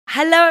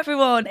Hello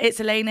everyone,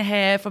 it's Elena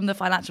here from the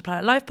Financial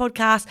Planner Life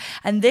podcast,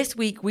 and this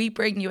week we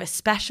bring you a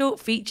special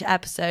feature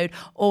episode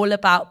all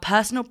about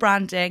personal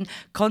branding,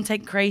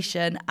 content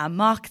creation and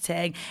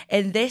marketing.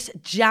 In this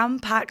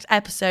jam-packed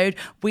episode,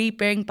 we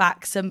bring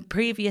back some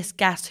previous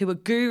guests who are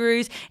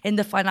gurus in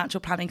the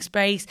financial planning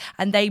space,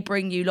 and they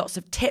bring you lots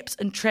of tips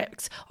and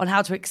tricks on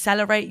how to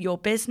accelerate your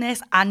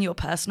business and your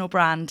personal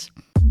brand.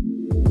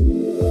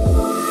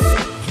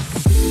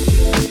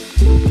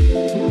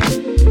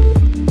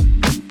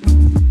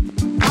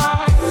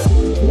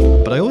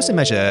 But I also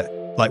measure,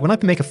 like when I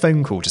make a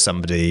phone call to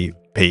somebody,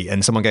 Pete,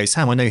 and someone goes,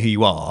 Sam, I know who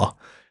you are.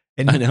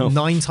 And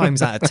 9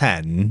 times out of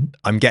 10,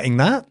 I'm getting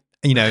that.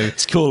 You know,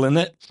 it's cool, isn't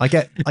it? I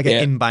get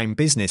inbound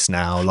business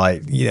now.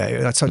 Like, you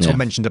know, I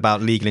mentioned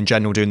about Legal in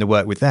General, doing the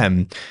work with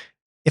them.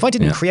 If I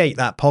didn't create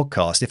that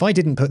podcast, if I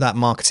didn't put that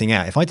marketing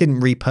out, if I didn't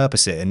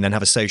repurpose it and then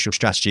have a social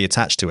strategy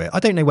attached to it, I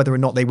don't know whether or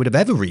not they would have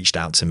ever reached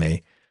out to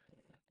me.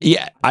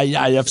 Yeah, I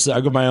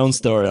got my own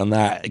story on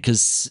that,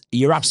 because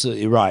you're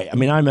absolutely right. I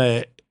mean,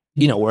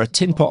 we're a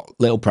tin pot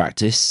little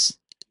practice,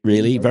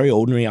 really, very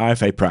ordinary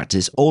IFA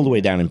practice, all the way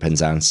down in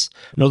Penzance.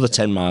 Another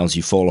 10 miles,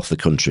 you fall off the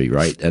country,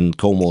 right? And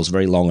Cornwall's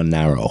very long and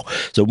narrow.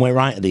 So we're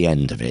right at the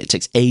end of it. It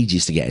takes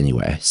ages to get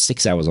anywhere,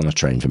 6 hours on a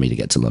train for me to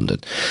get to London.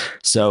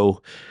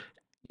 So,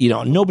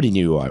 nobody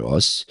knew who I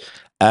was.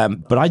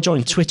 But I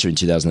joined Twitter in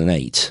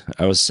 2008.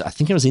 I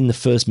think I was in the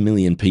first 1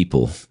 million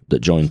people that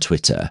joined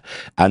Twitter,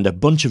 and a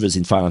bunch of us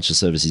in financial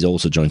services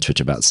also joined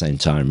Twitter about the same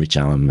time, Rich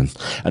Allen,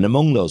 and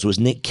among those was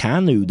Nick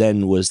Cann, who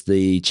then was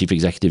the chief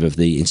executive of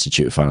the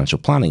Institute of Financial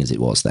Planning, as it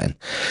was then.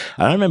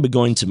 And I remember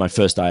going to my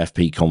first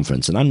IFP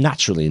conference, and I'm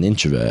naturally an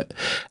introvert,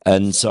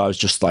 and so I was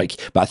just like,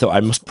 but I thought I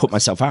must put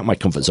myself out of my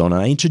comfort zone,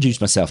 and I introduced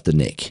myself to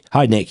Nick.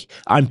 Hi, Nick.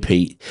 I'm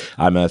Pete.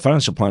 I'm a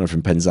financial planner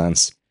from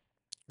Penzance.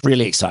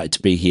 Really excited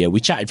to be here. We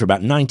chatted for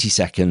about 90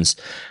 seconds.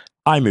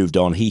 I moved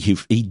on.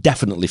 He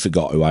definitely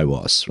forgot who I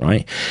was,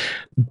 right?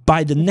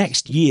 By the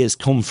next year's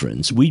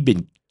conference, we'd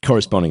been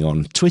corresponding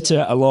on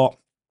Twitter a lot,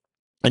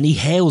 and he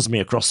hails me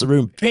across the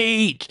room.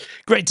 Pete,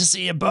 great to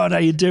see you, bud. How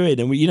you doing?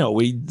 And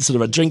we sort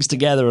of had drinks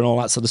together and all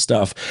that sort of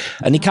stuff.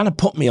 And he kind of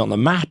put me on the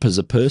map as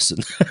a person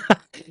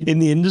in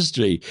the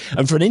industry.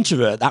 And for an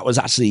introvert, that was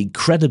actually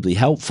incredibly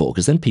helpful,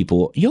 because then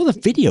people, you're the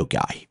video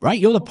guy, right?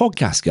 You're the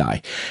podcast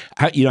guy.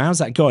 How's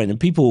that going? And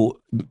people,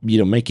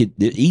 make it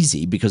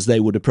easy, because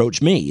they would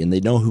approach me and they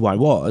know who I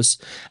was.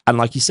 And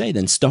like you say,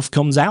 then stuff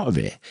comes out of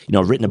it.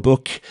 I've written a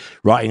book,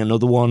 writing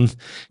another one,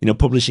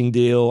 publishing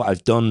deal.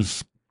 I've done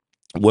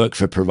work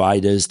for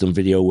providers, done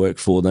video work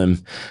for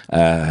them,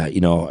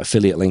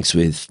 affiliate links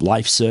with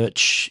Life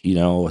Search,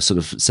 sort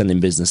of sending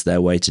business their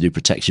way to do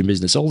protection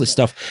business, all this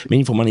stuff.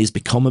 Meaningful Money has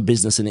become a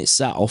business in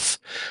itself,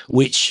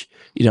 which,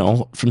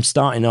 from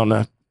starting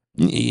on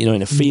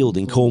in a field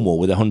in Cornwall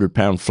with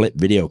 £100 flip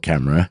video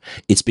camera,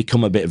 it's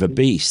become a bit of a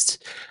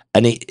beast.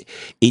 And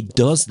it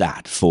does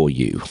that for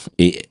you.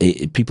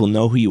 People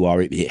know who you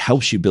are. It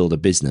helps you build a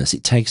business.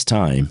 It takes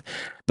time.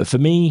 But for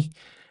me,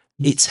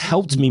 it's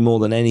helped me more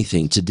than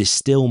anything to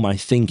distill my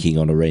thinking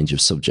on a range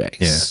of subjects.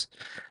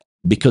 Yeah.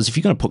 Because if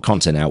you're going to put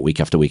content out week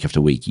after week after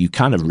week, you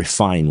kind of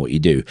refine what you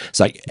do. It's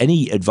like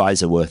any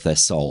advisor worth their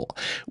salt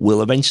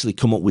will eventually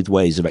come up with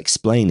ways of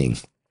explaining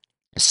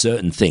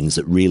certain things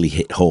that really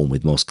hit home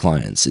with most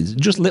clients. It's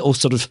just little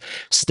sort of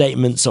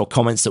statements or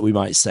comments that we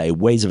might say,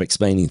 ways of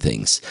explaining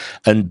things.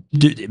 And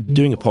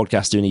doing a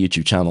podcast, doing a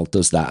YouTube channel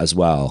does that as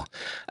well.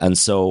 And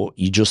so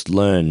you just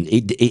learn.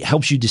 It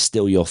helps you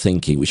distill your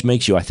thinking, which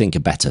makes you, I think, a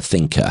better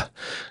thinker.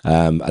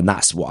 And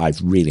that's what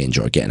I've really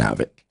enjoyed getting out of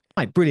it.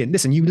 Right, brilliant.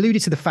 Listen, you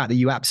alluded to the fact that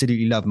you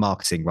absolutely love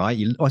marketing, right?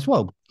 You as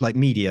well, like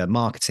media,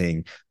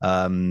 marketing,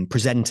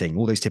 presenting,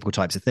 all those typical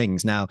types of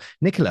things. Now,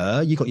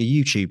 Nicola, you got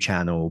your YouTube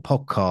channel,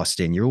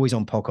 podcasting. You're always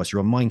on podcasts.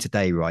 You're on Mine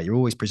Today, right? You're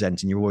always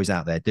presenting. You're always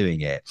out there doing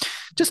it.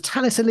 Just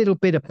tell us a little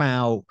bit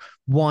about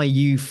why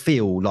you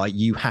feel like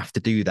you have to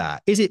do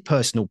that. Is it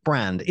personal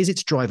brand? Is it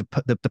to drive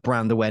the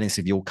brand awareness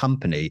of your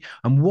company?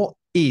 And what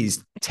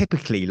is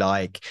typically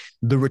like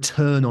the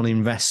return on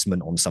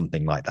investment on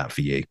something like that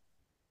for you?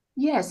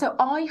 Yeah, so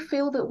I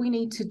feel that we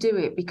need to do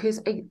it because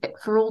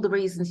for all the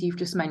reasons you've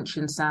just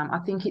mentioned, Sam, I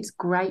think it's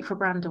great for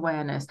brand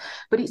awareness,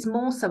 but it's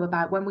more so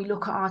about when we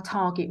look at our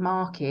target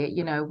market,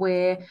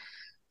 we're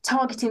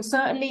targeting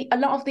certainly a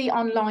lot of the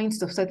online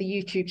stuff. So the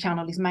YouTube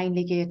channel is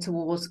mainly geared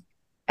towards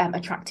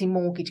attracting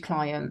mortgage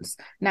clients.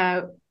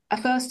 Now,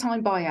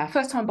 first-time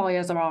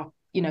buyers are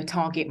our,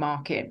 target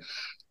market.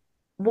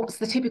 What's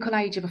the typical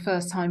age of a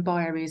first-time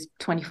buyer is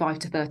 25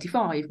 to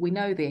 35. We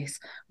know this.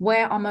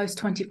 Where are most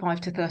 25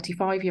 to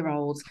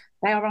 35-year-olds?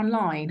 They are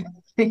online.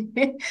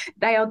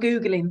 They are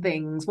Googling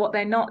things. What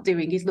they're not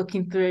doing is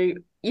looking through,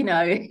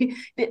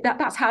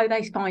 that's how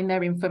they find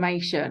their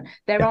information.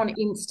 They're on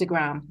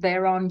Instagram.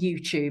 They're on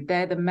YouTube.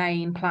 They're the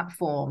main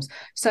platforms.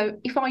 So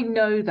if I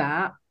know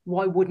that,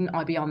 why wouldn't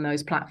I be on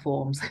those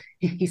platforms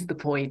is the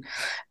point.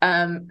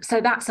 So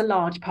that's a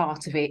large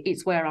part of it.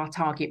 It's where our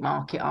target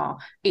market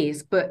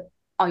is. But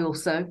I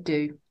also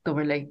do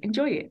thoroughly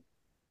enjoy it.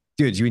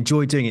 Good. You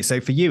enjoy doing it. So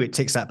for you, it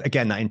ticks that,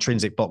 again, that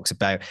intrinsic box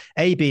about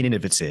being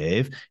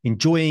innovative,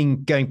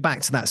 enjoying going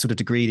back to that sort of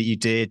degree that you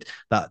did,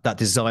 that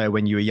desire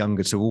when you were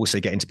younger to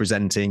also get into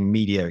presenting,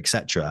 media,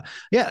 etc.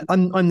 Yeah,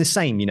 I'm the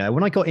same. You know,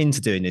 when I got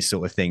into doing this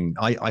sort of thing,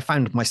 I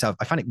found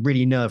it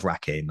really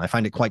nerve-wracking. I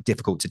found it quite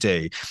difficult to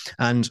do.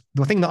 And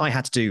the thing that I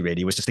had to do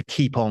really was just to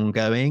keep on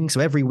going.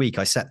 So every week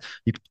I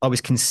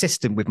was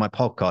consistent with my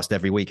podcast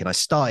every week. And I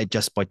started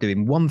just by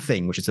doing one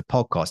thing, which is a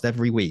podcast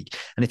every week.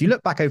 And if you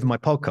look back over my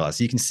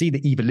podcast, you can see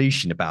the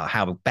evolution about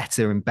how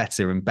better and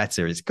better and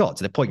better it's got,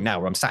 to the point now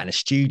where I'm sat in a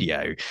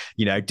studio,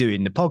 you know,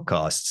 doing the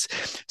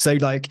podcasts. So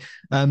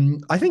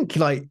I think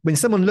when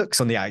someone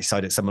looks on the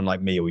outside at someone like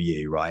me or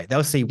you, right,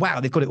 they'll see, wow,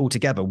 they've got it all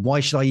together.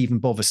 Why should I even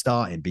bother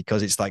starting?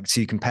 Because it's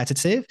too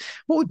competitive.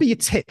 What would be your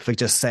tip for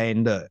just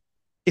saying that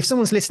if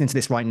someone's listening to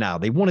this right now,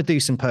 they want to do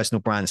some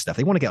personal brand stuff,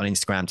 they want to get on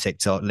Instagram,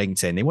 TikTok,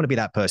 LinkedIn, they want to be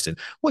that person,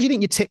 what do you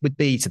think your tip would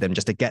be to them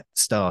just to get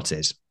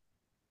started?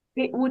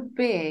 It would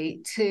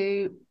be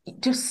to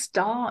just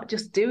start,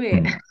 just do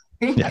it.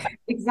 Yeah.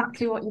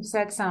 Exactly what you've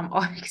said, Sam.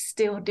 I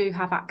still do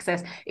have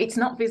access. It's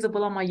not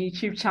visible on my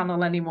YouTube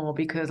channel anymore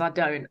because I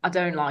don't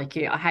like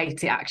it. I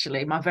hate it,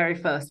 actually, my very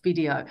first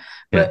video.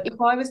 But if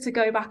I was to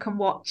go back and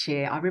watch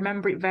it, I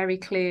remember it very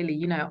clearly.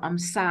 You know, I'm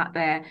sat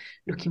there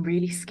looking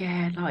really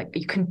scared, like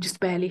you can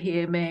just barely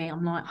hear me.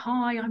 I'm like,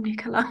 hi, I'm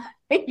Nicola.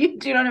 Do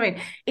you know what I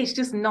mean? It's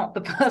just not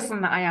the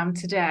person that I am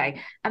today.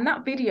 And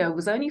that video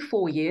was only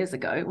 4 years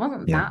ago. It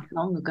wasn't that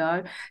long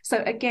ago.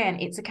 So again,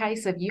 it's a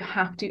case of you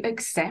have to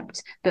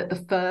accept that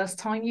the first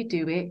time you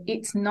do it,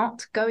 it's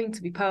not going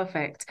to be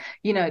perfect.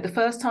 You know, the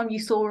first time you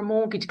saw a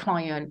mortgage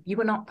client, you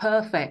were not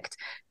perfect.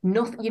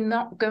 You're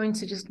not going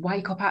to just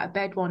wake up out of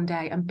bed one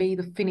day and be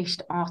the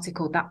finished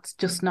article. That's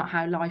just not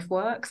how life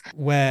works.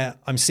 Where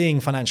I'm seeing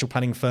financial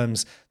planning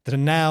firms that are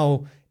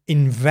now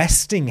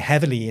investing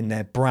heavily in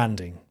their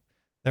branding.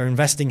 They're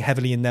investing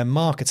heavily in their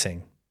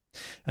marketing.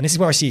 And this is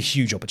where I see a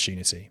huge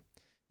opportunity.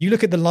 You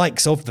look at the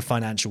likes of the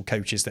financial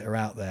coaches that are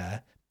out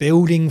there,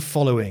 building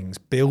followings,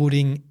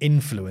 building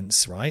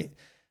influence, right?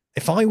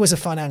 If I was a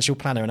financial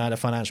planner and I had a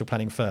financial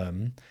planning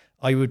firm,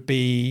 I would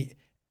be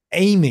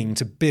aiming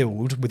to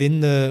build within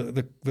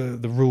the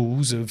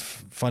rules of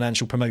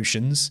financial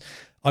promotions.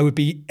 I would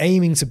be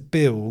aiming to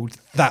build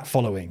that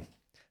following,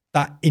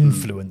 that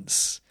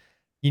influence.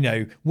 You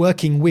know,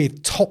 working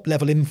with top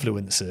level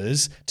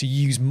influencers to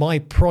use my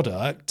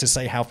product to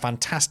say how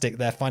fantastic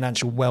their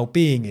financial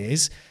well-being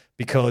is,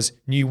 because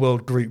New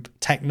World Group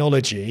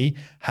technology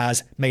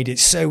has made it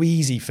so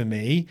easy for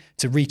me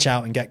to reach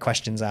out and get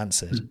questions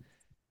answered.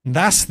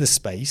 That's the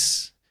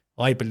space,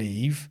 I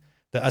believe,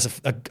 that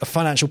as a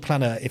financial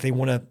planner, if they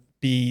want to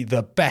be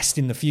the best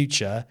in the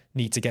future,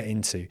 need to get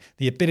into.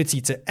 The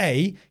ability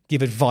to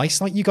give advice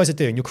like you guys are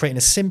doing. You're creating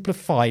a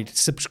simplified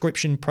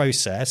subscription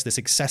process that's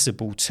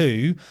accessible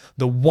to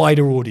the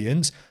wider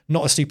audience,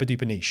 not a super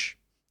duper niche.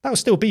 That will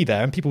still be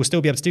there and people will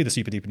still be able to do the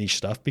super duper niche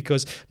stuff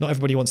because not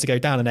everybody wants to go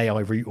down an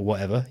AI route or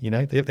whatever, you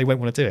know, they won't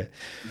want to do it.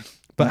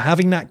 But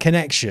having that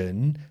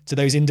connection to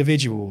those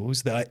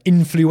individuals that are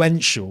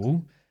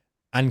influential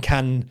and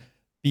can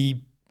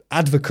be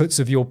advocates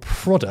of your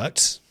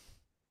product,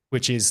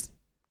 which is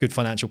good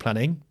financial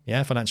planning,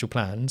 financial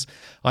plans.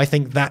 I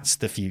think that's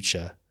the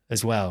future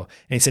as well.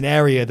 And it's an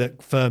area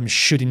that firms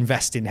should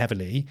invest in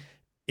heavily,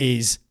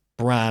 is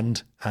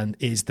brand and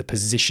is the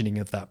positioning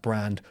of that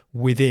brand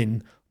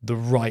within the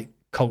right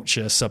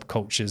culture,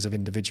 subcultures of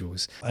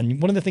individuals.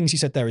 And one of the things you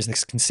said there is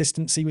this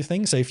consistency with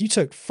things. So if you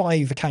took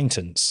 5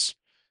 accountants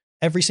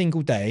every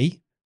single day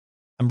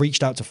and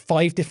reached out to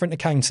 5 different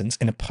accountants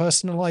in a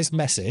personalized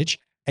message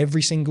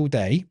every single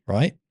day,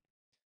 right?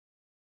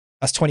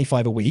 That's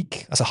 25 a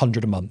week. That's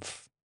 100 a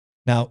month.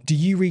 Now, do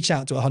you reach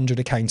out to 100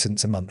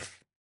 accountants a month?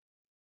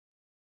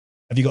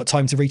 Have you got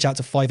time to reach out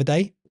to 5 a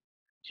day?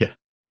 Yeah.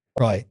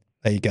 Right.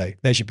 There you go.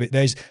 There's your bit.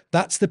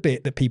 That's the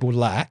bit that people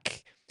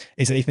lack,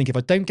 is that they think if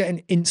I don't get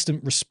an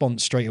instant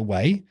response straight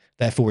away,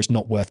 therefore it's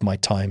not worth my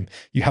time.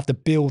 You have to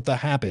build the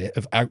habit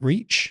of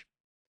outreach.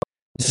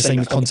 It's the same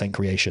with content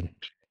creation.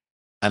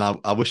 And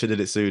I wish I did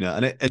it sooner.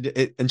 And do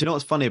you know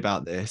what's funny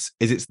about this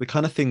is it's the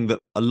kind of thing that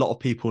a lot of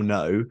people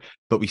know,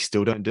 but we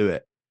still don't do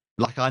it.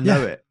 Like I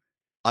know it.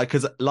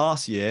 Because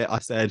last year I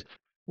said,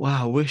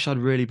 wow, I wish I'd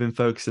really been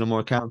focusing on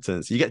more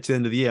accountants. You get to the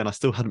end of the year and I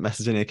still hadn't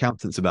messaged any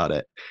accountants about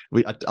it.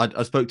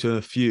 I spoke to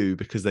a few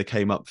because they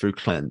came up through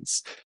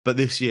clients. But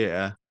this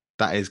year,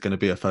 that is going to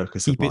be a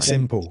focus of mine. Keep it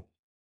simple.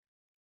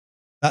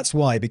 That's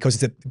why, because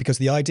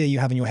the idea you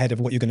have in your head of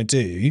what you're going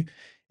to do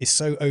is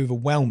so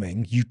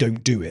overwhelming, you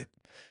don't do it.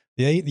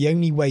 The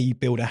only way you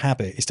build a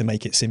habit is to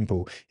make it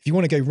simple. If you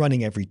want to go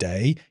running every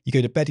day, you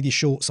go to bed with your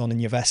shorts on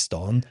and your vest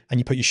on, and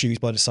you put your shoes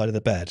by the side of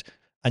the bed.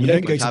 And you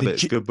don't go to the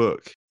gym. Good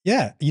book.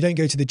 Yeah, you don't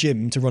go to the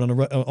gym to run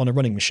on a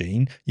running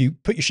machine. You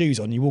put your shoes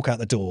on, you walk out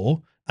the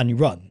door, and you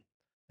run.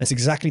 It's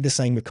exactly the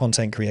same with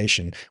content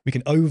creation. We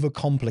can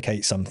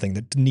overcomplicate something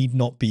that need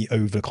not be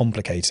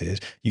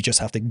overcomplicated. You just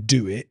have to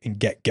do it and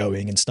get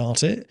going and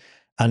start it.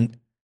 And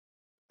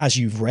as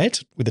you've read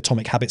with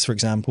Atomic Habits, for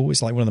example,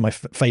 it's like one of my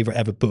favorite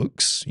ever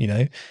books, you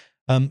know,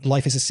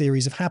 life is a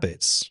series of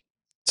habits,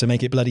 to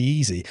make it bloody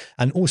easy,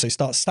 and also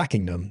start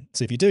stacking them.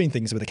 So if you're doing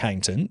things with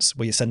accountants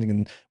where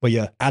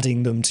you're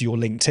adding them to your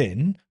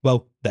LinkedIn,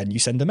 well, then you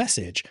send a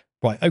message.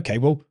 Right. Okay.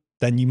 Well,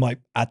 then you might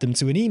add them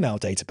to an email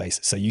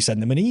database. So you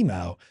send them an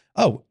email.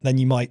 Oh, then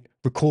you might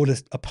record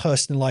a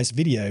personalized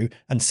video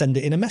and send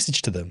it in a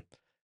message to them.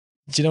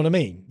 Do you know what I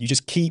mean? You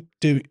just keep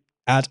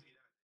add.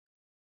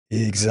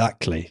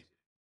 Exactly.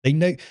 They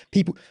know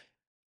people.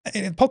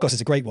 Podcast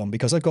is a great one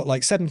because I've got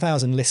like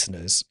 7,000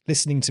 listeners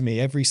listening to me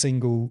every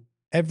single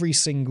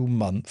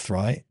month,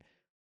 right?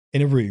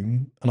 In a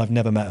room, and I've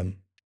never met them.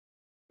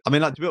 I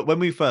mean, like when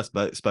we first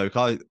spoke,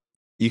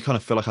 you kind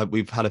of feel like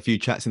we've had a few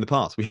chats in the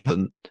past. We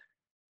haven't.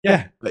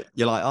 Yeah. But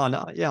you're like, oh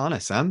no, yeah, I know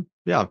Sam.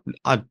 Yeah,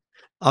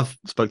 I've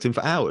spoken to him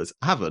for hours.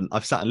 I haven't.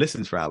 I've sat and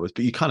listened for hours,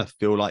 but you kind of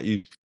feel like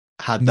you've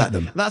had Met that.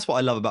 them. And that's what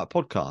I love about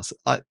podcasts.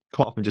 I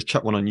quite often just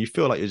chuck one on. You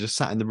feel like you're just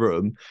sat in the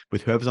room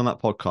with whoever's on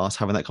that podcast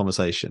having that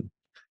conversation.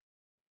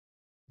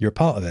 You're a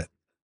part of it.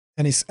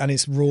 And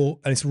it's raw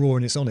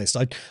and it's honest.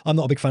 I'm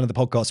not a big fan of the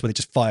podcast where they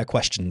just fire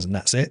questions and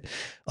that's it.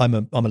 I'm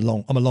a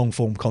long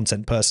form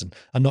content person,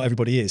 and not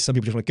everybody is. Some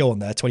people just want to go on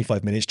there,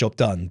 25 minutes, job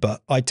done.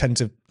 But I tend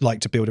to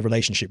like to build a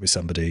relationship with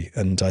somebody,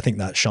 and I think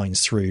that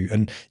shines through.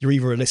 And you're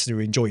either a listener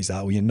who enjoys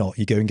that, or you're not.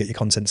 You go and get your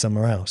content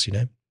somewhere else. You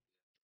know.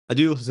 I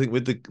do also think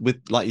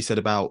with like you said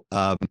about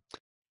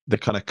the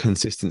kind of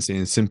consistency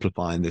and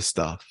simplifying this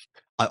stuff.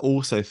 I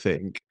also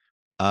think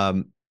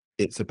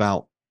it's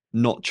about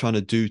not trying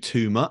to do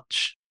too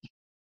much.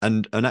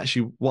 And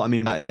actually, what I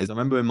mean by that is, I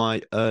remember in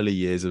my early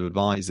years of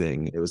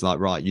advising, it was like,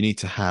 right, you need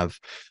to have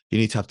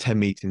 10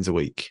 meetings a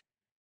week.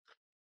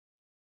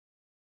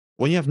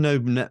 When you have no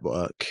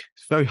network,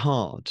 it's very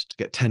hard to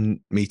get 10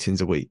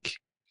 meetings a week.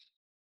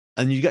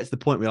 And you get to the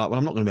point where you're like, well,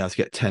 I'm not going to be able to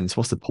get 10, so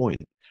what's the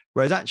point?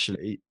 Whereas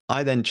actually,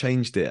 I then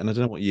changed it, and I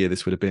don't know what year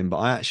this would have been, but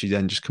I actually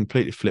then just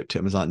completely flipped it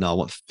and was like, no, I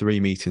want 3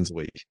 meetings a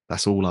week.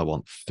 That's all I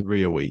want,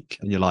 3 a week.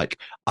 And you're like,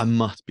 I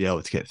must be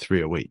able to get 3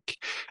 a week.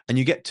 And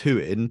you get 2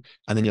 in,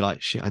 and then you're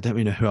like, shit, I don't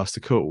really know who else to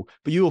call.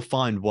 But you will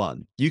find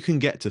one. You can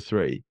get to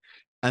 3.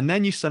 And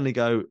then you suddenly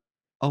go,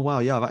 oh, wow,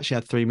 yeah, I've actually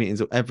had 3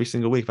 meetings every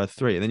single week. I've had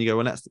 3. And then you go,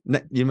 well,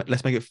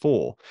 let's make it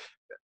 4.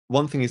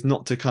 One thing is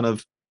not to kind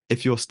of,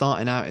 if you're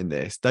starting out in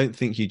this, don't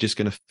think you're just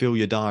going to fill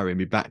your diary and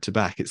be back to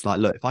back. It's like,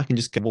 look, if I can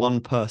just get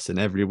one person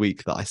every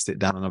week that I sit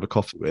down and have a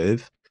coffee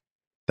with,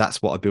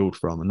 that's what I build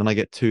from. And then I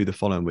get 2 the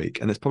following week.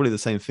 And it's probably the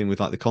same thing with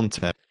like the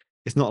content.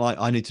 It's not like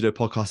I need to do a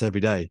podcast every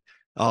day.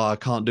 Oh, I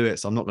can't do it,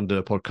 so I'm not going to do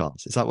a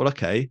podcast. It's like, well,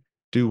 okay,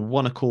 do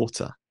 1 a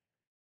quarter.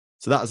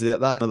 So that's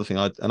another thing.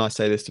 I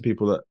say this to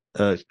people that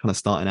are kind of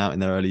starting out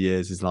in their early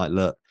years is like,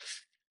 look,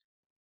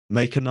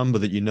 make a number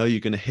that you know you're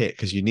going to hit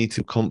because you need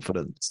some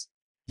confidence.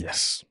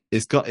 Yes.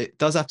 It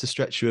does have to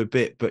stretch you a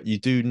bit, but you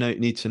do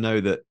need to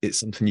know that it's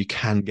something you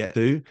can get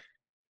to,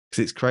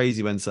 because it's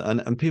crazy when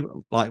and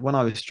people, like when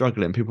I was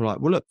struggling, people were like,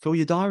 well, look, fill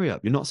your diary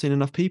up. You're not seeing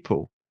enough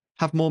people.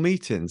 Have more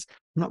meetings.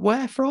 I'm like,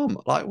 where from?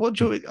 Like, what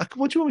do you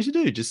want me to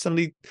do? Just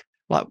suddenly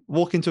like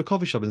walk into a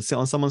coffee shop and sit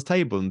on someone's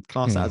table and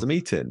class that as a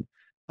meeting.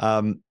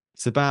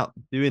 It's about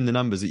doing the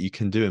numbers that you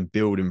can do and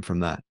building from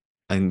that.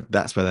 And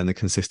that's where then the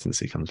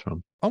consistency comes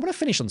from. I want to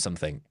finish on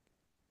something,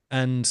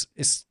 and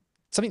it's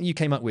something that you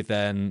came up with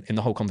then in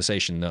the whole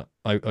conversation that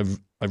I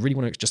really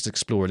want to just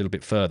explore a little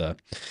bit further.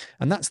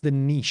 And that's the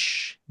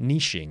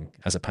niching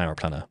as a power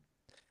planner.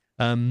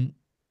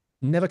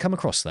 Never come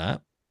across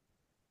that.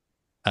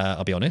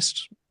 I'll be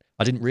honest.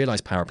 I didn't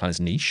realize power planners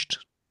niched.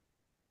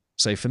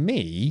 So for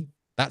me,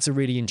 that's a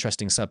really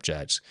interesting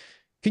subject.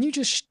 Can you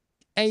just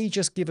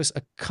give us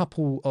a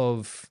couple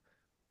of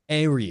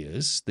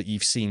areas that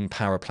you've seen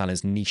power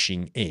planners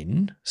niching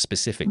in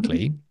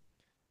specifically?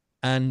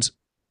 And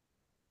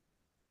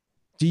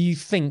do you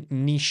think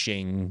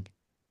niching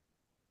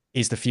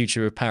is the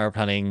future of power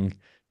planning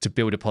to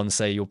build upon,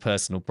 say, your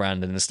personal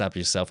brand and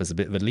establish yourself as a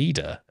bit of a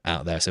leader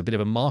out there? So a bit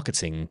of a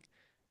marketing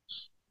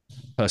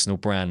personal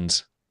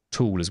brand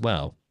tool as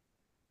well.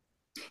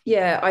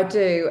 Yeah, I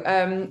do.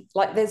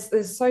 Like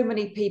there's so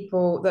many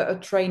people that are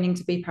training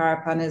to be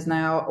power planners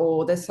now,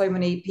 or there's so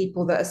many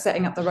people that are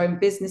setting up their own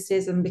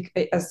businesses and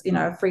as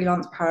a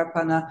freelance power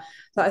planner,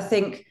 that I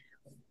think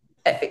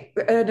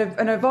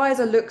an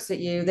advisor looks at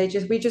you,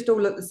 we just all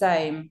look the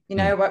same.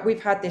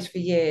 We've had this for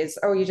years.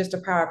 Oh, you're just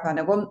a power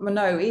planner. Well,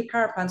 no,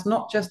 ePower Plan's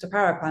not just a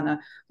power planner.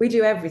 We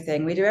do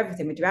everything. We do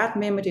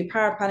admin, we do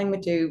power planning, we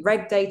do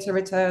reg data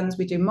returns,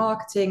 we do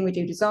marketing, we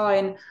do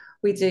design,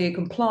 we do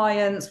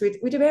compliance, we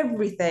do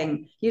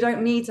everything. You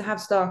don't need to have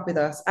staff with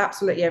us.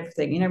 Absolutely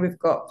everything. We've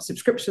got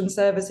subscription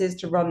services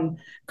to run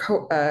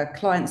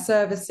client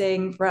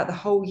servicing throughout the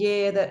whole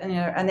year,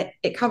 and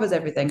it covers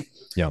everything.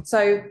 Yeah.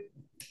 So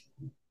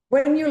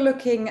when you're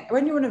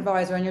an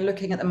advisor and you're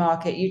looking at the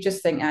market, you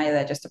just think,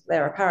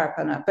 they're a power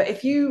planner. But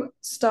if you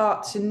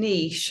start to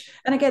niche,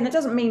 and again, it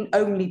doesn't mean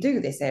only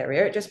do this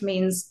area, it just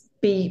means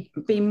be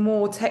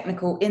more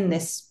technical in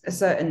this a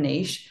certain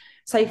niche.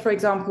 Say, for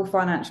example,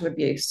 financial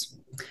abuse.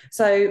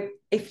 So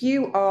if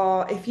you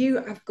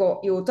have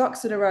got your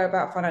ducks in a row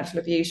about financial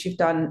abuse, you've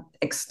done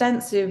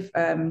extensive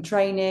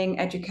training,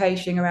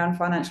 education around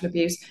financial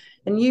abuse,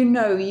 and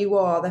you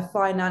are the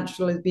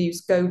financial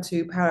abuse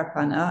go-to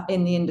paraplanner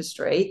in the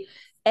industry,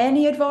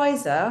 any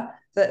advisor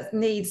that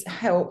needs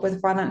help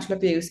with financial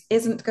abuse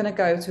isn't going to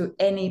go to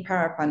any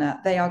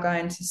paraplanner. They are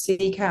going to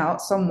seek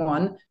out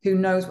someone who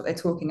knows what they're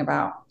talking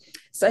about.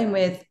 Same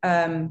with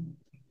I'm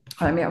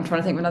trying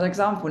to think of another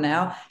example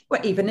now.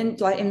 Well, even in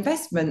like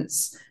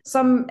investments,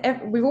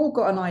 we've all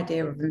got an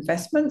idea of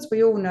investments.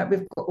 We all know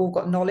all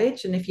got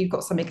knowledge, and if you've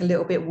got something a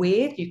little bit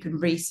weird, you can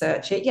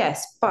research it.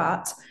 Yes,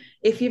 but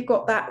if you've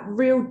got that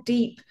real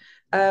deep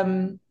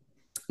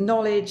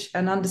knowledge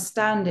and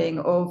understanding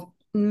of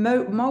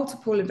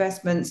multiple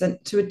investments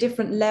and to a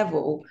different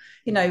level,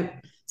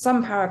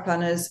 some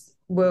paraplanners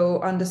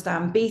will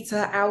understand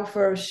beta,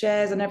 alpha of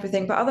shares and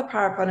everything, but other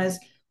paraplanners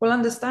will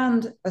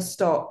understand a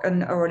stock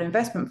or an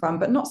investment fund,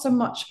 but not so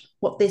much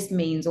what this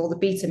means or the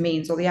beta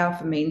means or the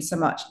alpha means so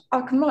much.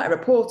 I can write a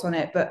report on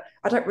it, but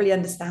I don't really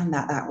understand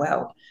that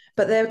well.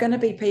 But there are going to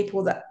be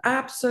people that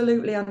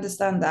absolutely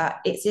understand that.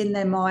 It's in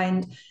their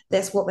mind.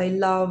 That's what they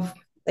love.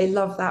 They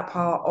love that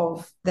part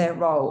of their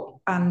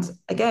role. And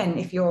again,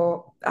 if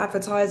you're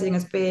advertising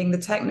as being the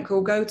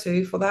technical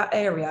go-to for that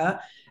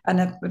area and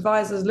an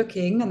advisor's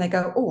looking and they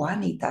go, oh, I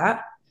need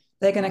that,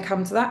 they're going to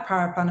come to that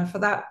paraplanner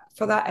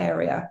for that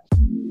area.